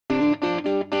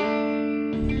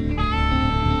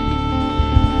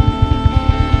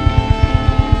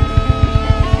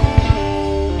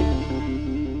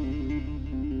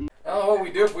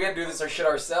do if we had to do this or shit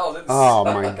ourselves. It'd Oh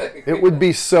suck. my God. It would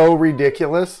be so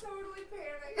ridiculous.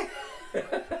 Totally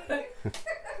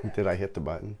panic. Did I hit the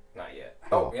button? Not yet.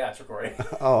 Oh, yeah, it's recording.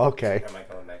 Oh, okay. Am I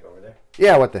coming back over there?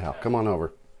 Yeah, what the hell? Come on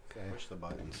over. Push the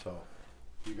button, so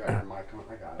you got your mic on.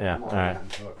 I got it. Yeah, Come on, all right. man.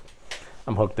 Hook.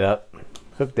 I'm hooked up.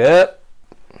 Hooked up.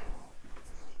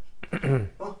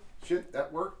 Oh, shit,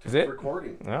 that worked. Is it?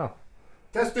 Recording. Oh.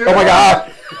 Test it. Oh my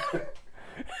God.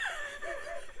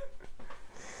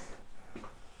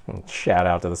 Shout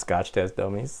out to the Scotch test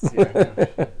dummies.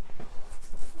 I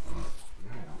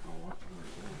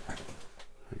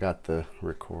got the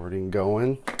recording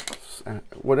going.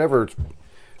 Whatever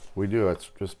we do, it's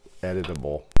just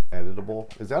editable. Editable?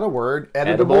 Is that a word?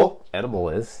 Editable? Edible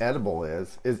is. Edible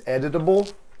is. Is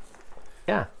editable?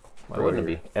 Yeah. Why wouldn't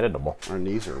it be editable? Our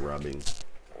knees are rubbing.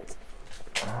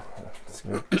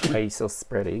 Why are you so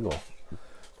spread eagle?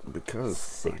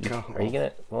 Because Are you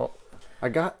gonna? Well, I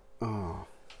got. Oh.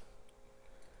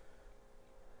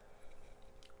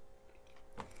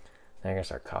 now you're gonna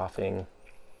start coughing.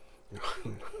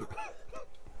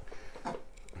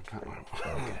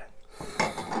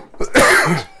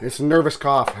 It's a nervous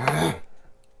cough. Cause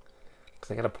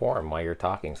I gotta pour them while you're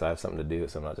talking, so I have something to do,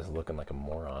 so I'm not just looking like a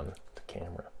moron at the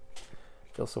camera.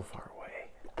 I feel so far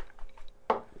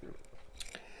away.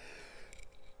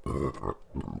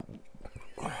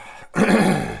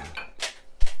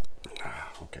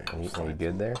 Okay. Are you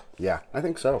good there? Yeah, I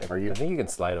think so. Are you? I think you can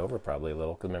slide over probably a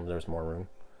little, because remember there's more room.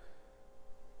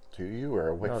 To you or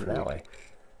away No, from that me? way.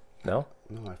 No?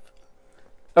 No,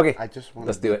 Okay. I just want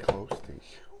Let's to do be it. close to you.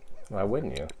 Why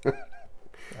wouldn't you?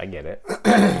 I get it.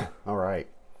 All right.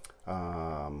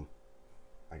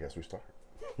 I guess we start.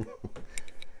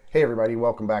 Hey, everybody.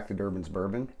 Welcome back to Durbins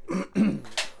Bourbon. I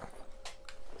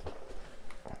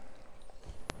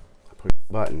push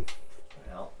the button.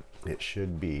 Well, It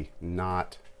should be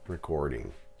not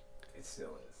recording. it still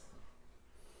is.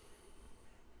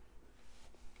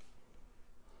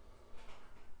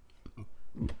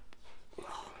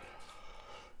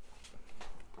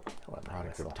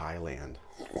 Product of Thailand.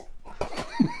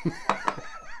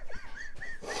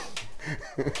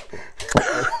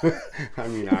 I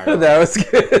mean, Ireland. That was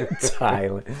good.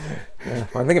 Thailand.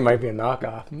 I think it might be a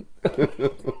knockoff.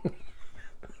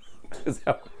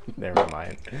 Never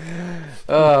mind.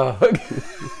 Oh,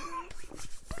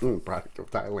 Product of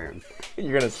Thailand.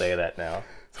 you're gonna say that now.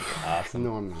 Awesome.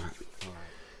 No, I'm not.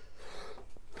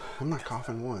 I'm not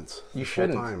coughing once. You this whole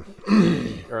shouldn't. time.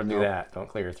 Or do that. Don't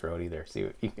clear your throat either. See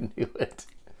if you can do it.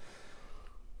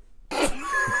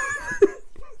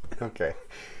 Okay.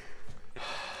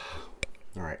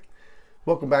 All right.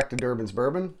 Welcome back to Durbins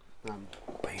Bourbon. Bam.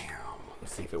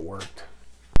 Let's see if it worked.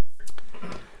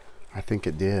 I think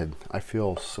it did. I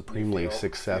feel supremely feel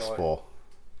successful.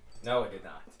 No, it did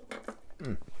not.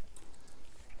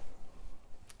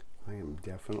 I am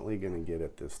definitely going to get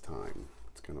it this time.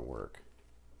 It's going to work.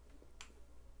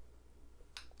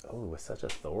 Oh, with such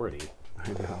authority. I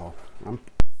know. I'm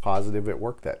positive it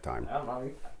worked that time. I'm not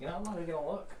even gonna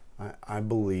look. I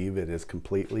believe it is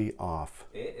completely off.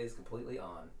 It is completely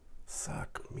on.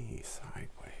 Suck me sideways.